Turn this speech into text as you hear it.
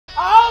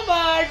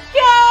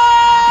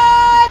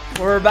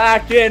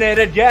back in it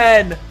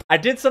again. I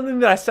did something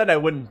that I said I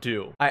wouldn't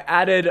do. I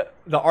added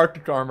the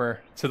Arctic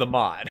armor to the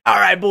mod. All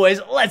right,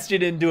 boys, let's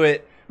get into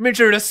it. Make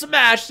sure to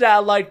smash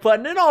that like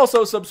button and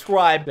also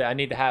subscribe. I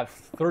need to have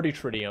 30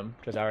 tritium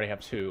because I already have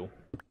 2.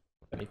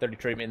 I need 30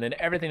 tritium, and then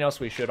everything else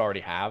we should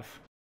already have.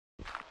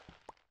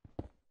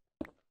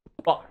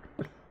 Fuck.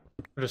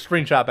 There's a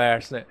screenshot by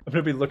accident. I'm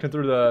gonna be looking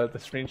through the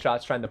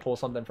screenshots trying to pull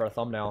something for a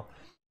thumbnail.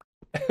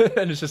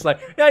 And it's just like,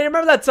 yeah, you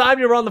remember that time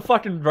you were on the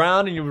fucking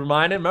ground and you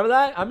reminded? Remember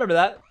that? I remember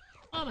that.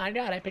 Oh my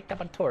god, I picked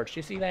up a torch.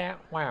 You see that?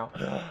 Wow.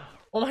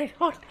 Oh my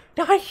god,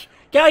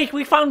 guys,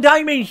 we found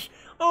diamonds.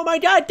 Oh my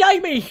god,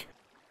 diamonds.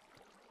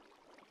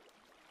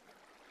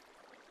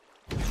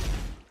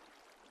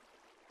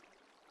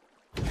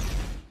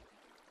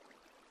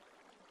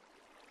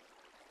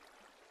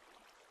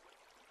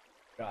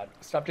 God,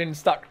 stop getting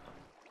stuck.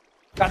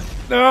 God,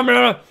 no, I'm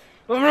gonna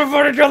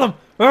fucking kill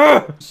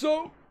them.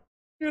 So,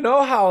 you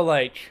know how,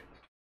 like,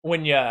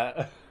 when you...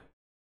 I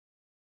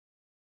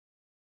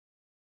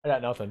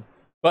got nothing.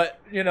 But,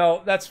 you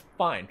know, that's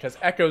fine, because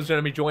Echo's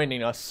gonna be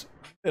joining us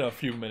in a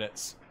few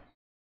minutes.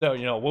 So,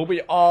 you know, we'll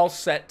be all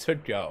set to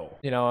go.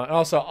 You know, and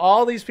also,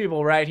 all these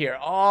people right here,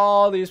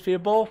 all these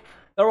people,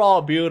 they're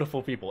all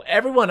beautiful people.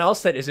 Everyone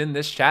else that is in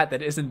this chat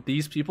that isn't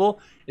these people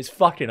is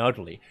fucking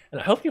ugly.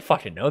 And I hope you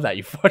fucking know that,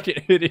 you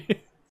fucking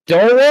idiot.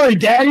 Don't worry,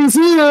 Daddy's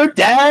here!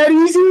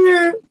 Daddy's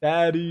here!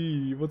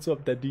 Daddy, what's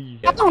up, Daddy?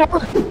 Oh.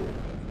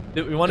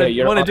 Do we want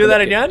to do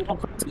that again?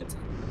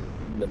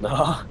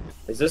 Nah.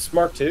 Is this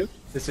Mark 2?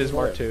 This is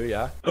Mark 2,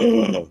 yeah.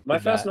 Am I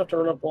fast enough to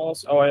run up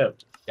walls? Oh, I am.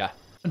 Yeah.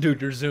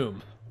 Dude, your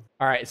zoom.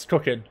 Alright, it's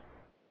cooking.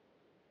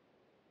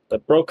 The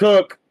bro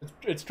cook.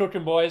 It's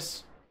cooking,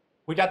 boys.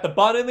 We got the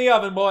bun in the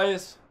oven,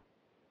 boys.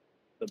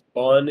 The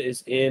bun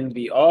is in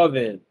the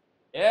oven.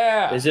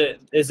 Yeah. Is it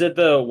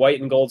the white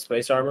and gold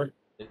space armor?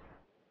 I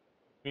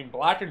mean,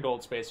 black and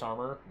gold space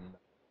armor,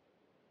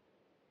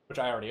 which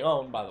I already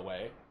own, by the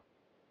way.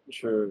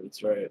 Sure,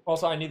 that's right.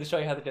 Also, I need to show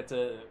you how to get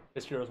to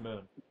Fiskheroes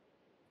Moon.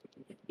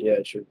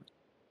 Yeah, sure.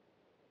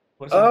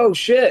 Oh,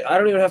 shit. I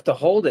don't even have to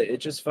hold it. It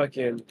just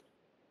fucking...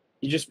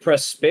 You just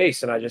press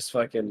space, and I just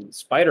fucking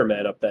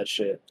Spider-Man up that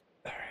shit.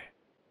 All right.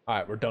 All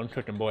right, we're done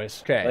cooking,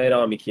 boys. Okay. Lay it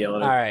on me, Keanu.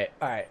 All right.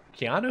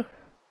 Keanu?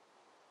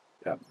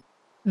 Yeah.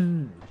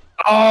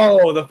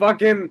 Oh, the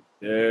fucking...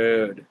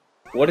 Dude.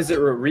 What is it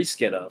a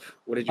reskin of?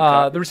 What did you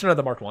the reskin of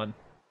the Mark 1.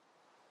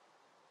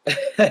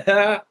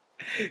 Yeah.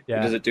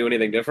 Yeah. Does it do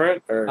anything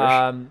different?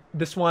 Or...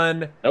 This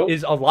one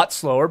is a lot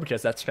slower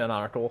because that's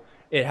canonical.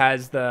 It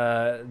has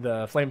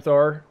the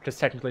flamethrower because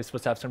technically it's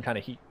supposed to have some kind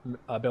of heat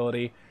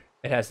ability.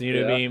 It has the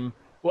unibeam.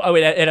 Well, oh,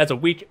 it has a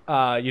weak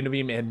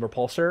unibeam and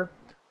repulsor,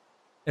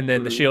 and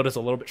then the shield is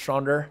a little bit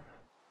stronger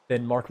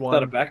than Mark 1.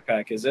 It's not a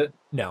backpack, is it?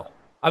 No,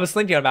 I was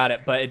thinking about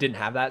it, but it didn't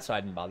have that, so I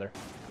didn't bother.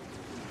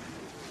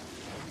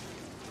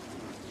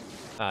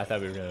 I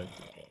thought we were gonna,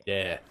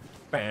 yeah.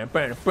 I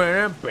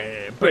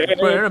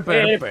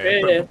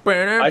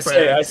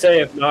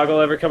say, if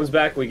Noggle ever comes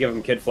back, we give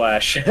him Kid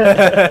Flash.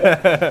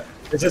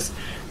 It's just,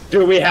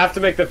 dude, we have to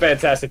make the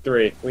Fantastic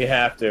 3. We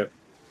have to.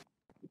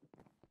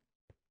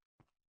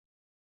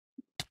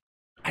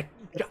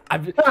 I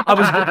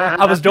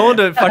was going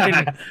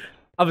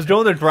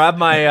to grab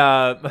my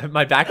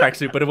my backpack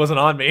suit, but it wasn't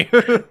on me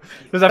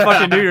because I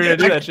fucking knew you were gonna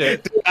do that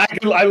shit.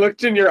 Dude, I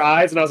looked in your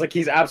eyes and I was like,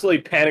 he's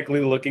absolutely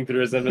panically looking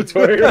through his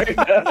inventory right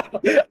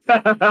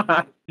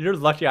now. You're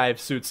lucky I have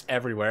suits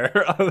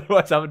everywhere.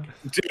 Otherwise, I would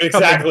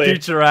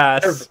beat your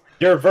ass.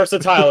 Your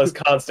versatile is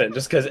constant,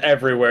 just because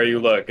everywhere you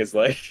look is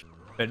like.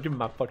 Man, give me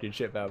my fucking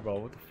shit back, bro.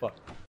 What the fuck?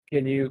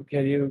 Can you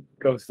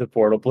go to the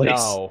portal, please?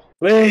 No,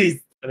 please.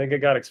 I think I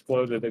got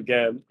exploded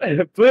again.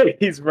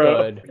 Please,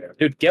 bro.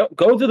 Good. Dude,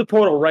 go to the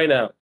portal right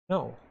now.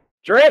 No.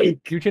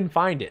 Drake! You can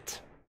find it.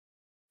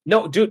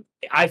 No, dude,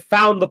 I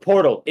found the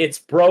portal. It's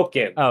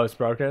broken. Oh, it's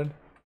broken?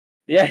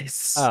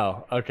 Yes.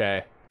 Oh,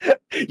 okay.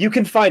 You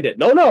can find it.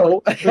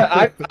 No.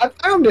 I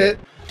found it.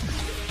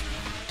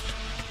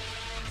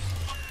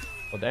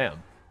 Well,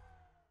 damn.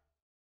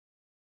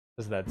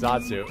 This is that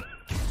Zod suit.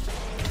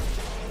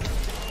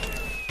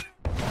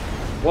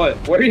 What?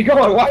 Where are you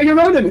going? Why are you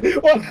running?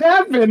 What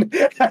happened?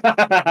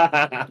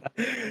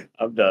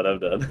 I'm done.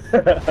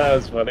 That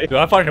was funny. Dude,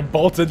 I fucking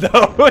bolted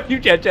though.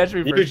 You can't catch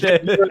me for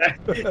shit.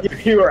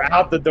 You were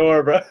out the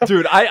door, bro.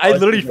 Dude, I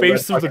literally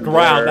faced through the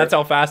ground. That's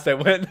how fast I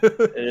went.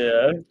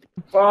 Yeah.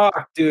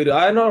 Fuck, dude.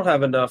 I don't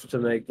have enough to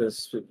make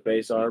this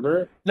base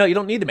armor. No, you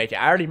don't need to make it.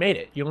 I already made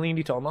it. You only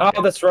need to unlock it.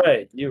 Oh, that's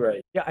right. You're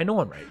right. Yeah, I know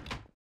I'm right.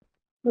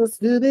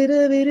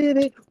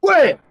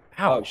 Wait!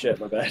 Ow. Oh, shit.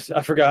 My bad.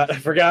 I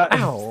forgot.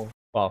 Ow.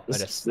 Well,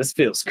 this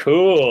feels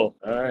cool.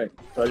 All right,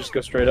 so I just go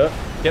straight up.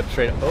 Yep,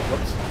 straight up. Oh,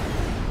 whoops.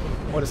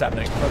 What is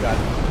happening? Oh god.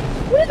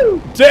 Woo!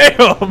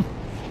 Damn!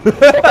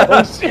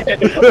 Oh shit!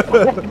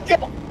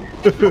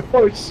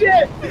 Oh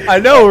shit! I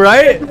know,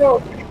 right?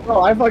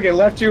 Bro, I fucking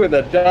left you in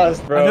the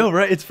dust, bro. I know,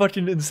 right? It's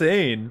fucking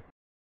insane.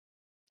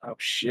 Oh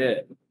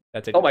shit!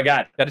 Oh my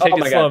god! Gotta take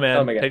it slow,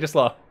 man. Take it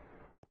slow.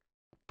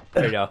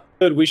 There you go.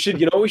 Dude, we should.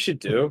 You know what we should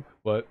do?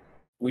 What?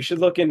 We should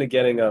look into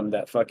getting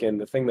that fucking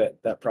the thing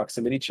that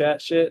proximity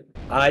chat shit.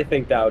 I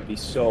think that would be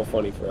so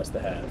funny for us to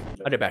have.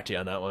 I'll get back to you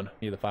on that one.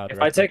 You the file. If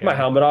I take my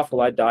helmet off,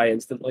 will I die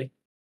instantly?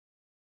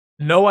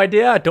 No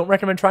idea. I don't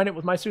recommend trying it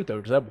with my suit though,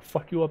 because that will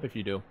fuck you up if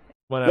you do.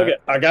 Look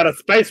at, I got a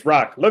space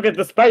rock. Look at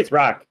the space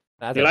rock.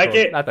 You like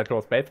it? That's a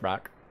cool space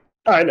rock.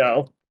 I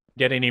know.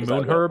 Get any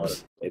moon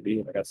herbs?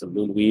 Maybe I got some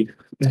moon weed.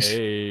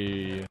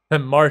 Hey, the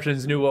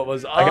Martians knew what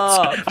was up.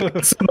 I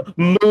got some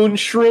moon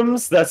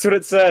shrooms. That's what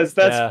it says.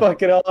 That's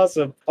fucking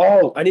awesome.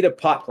 Oh, I need a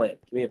pot plant.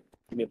 Give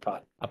me a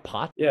pot. A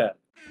pot? Yeah.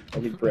 I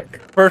need brick.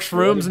 First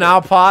shrooms,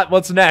 now pot.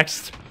 What's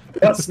next?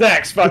 What's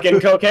next? Fucking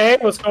cocaine?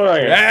 What's going on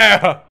here?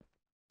 Yeah.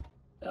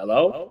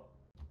 Hello?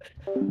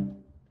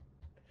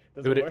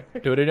 Do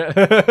it again.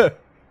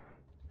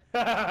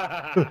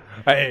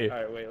 Hey. All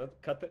right, wait. Let's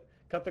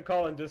cut the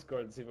call in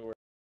Discord and see if it works.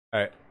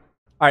 All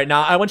right.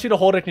 Now I want you to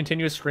hold a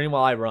continuous stream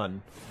while I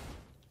run.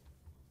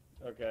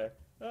 Okay.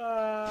 All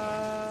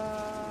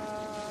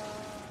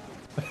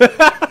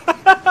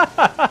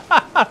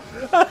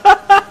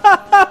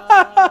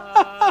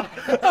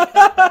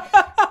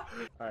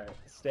right.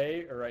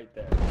 Stay right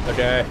there.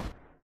 Okay.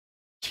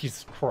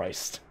 Jesus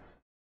Christ.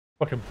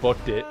 Fucking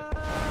booked it.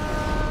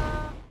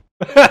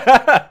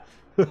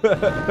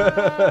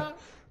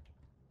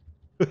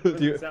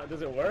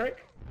 Does it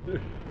work?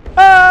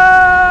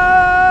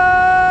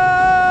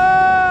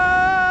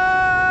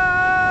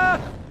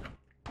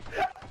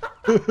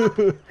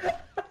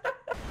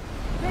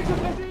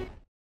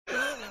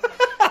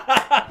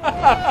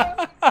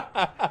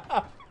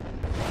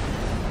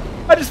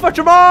 I just fucked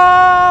your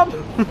mom!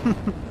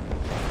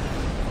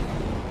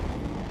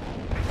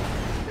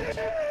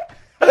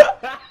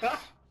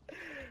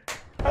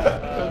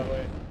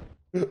 Wait.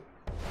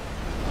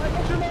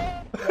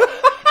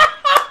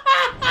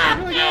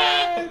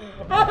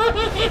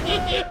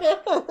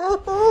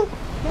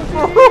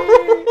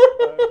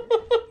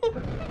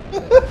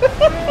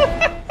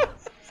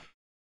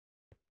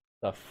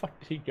 The fuck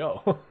did he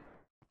go?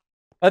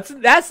 That's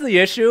the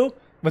issue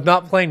with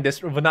not playing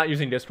with not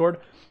using Discord.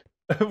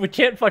 We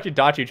can't fucking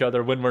dodge each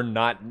other when we're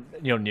not,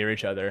 near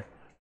each other,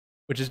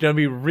 which is gonna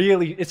be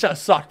really. It's gonna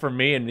suck for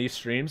me in these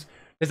streams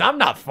because I'm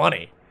not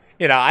funny.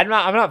 I'm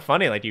not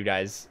funny like you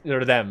guys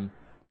or them.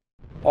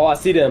 Oh, I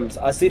see them.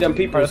 I see them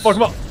people. Right, fuck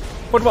them up.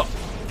 Fuck them up.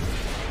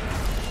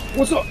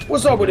 What's up?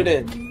 What's up with it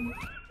then?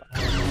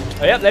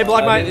 Oh, yep, they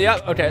blocked my.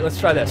 Yep. Okay, let's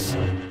try this.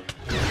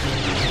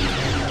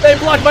 They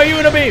blocked my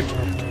unibeam.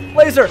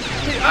 Laser.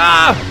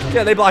 Ah.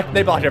 Yeah, they blocked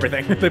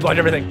everything. They blocked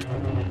everything.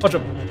 Punch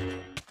them.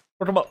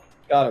 Punch them up.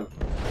 Got him.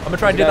 I'm gonna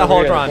try and do that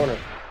holocron.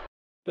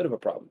 Bit of a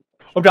problem.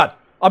 Oh god.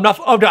 I'm not.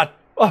 Oh god.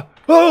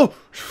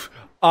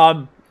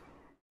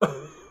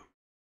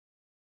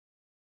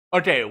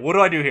 Okay, what do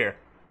I do here?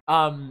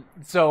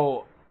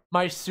 So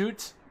my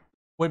suit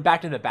went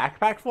back to the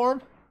backpack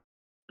form,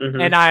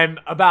 and I'm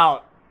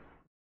about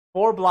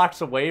 4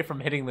 blocks away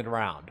from hitting the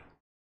ground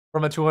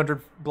from a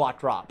 200 block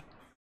drop.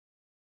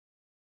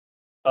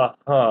 You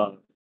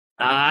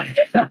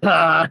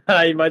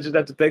might just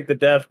have to take the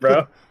death,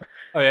 bro.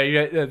 Oh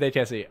yeah, they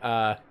can't see.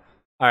 All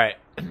right.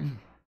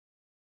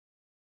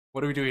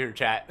 What do we do here,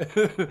 chat?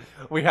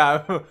 we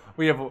have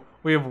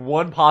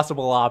one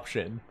possible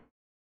option,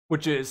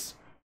 which is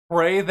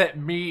pray that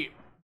me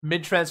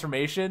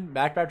mid-transformation,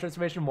 backpack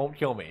transformation won't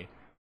kill me.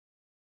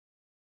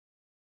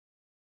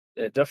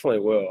 It definitely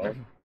will.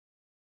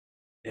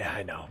 Yeah,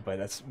 I know, but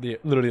that's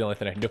literally the only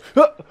thing I can do.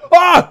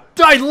 Ah!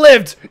 I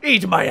lived!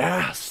 Eat my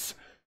ass!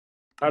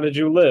 How did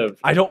you live?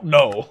 I don't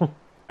know.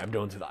 I'm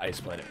going to the ice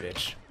planet,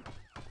 bitch.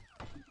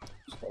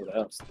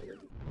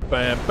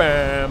 Bam,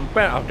 bam,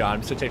 bam. Oh god,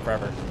 it's gonna take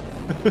forever.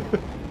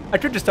 I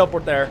could just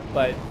teleport there,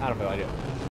 but I don't know. I do.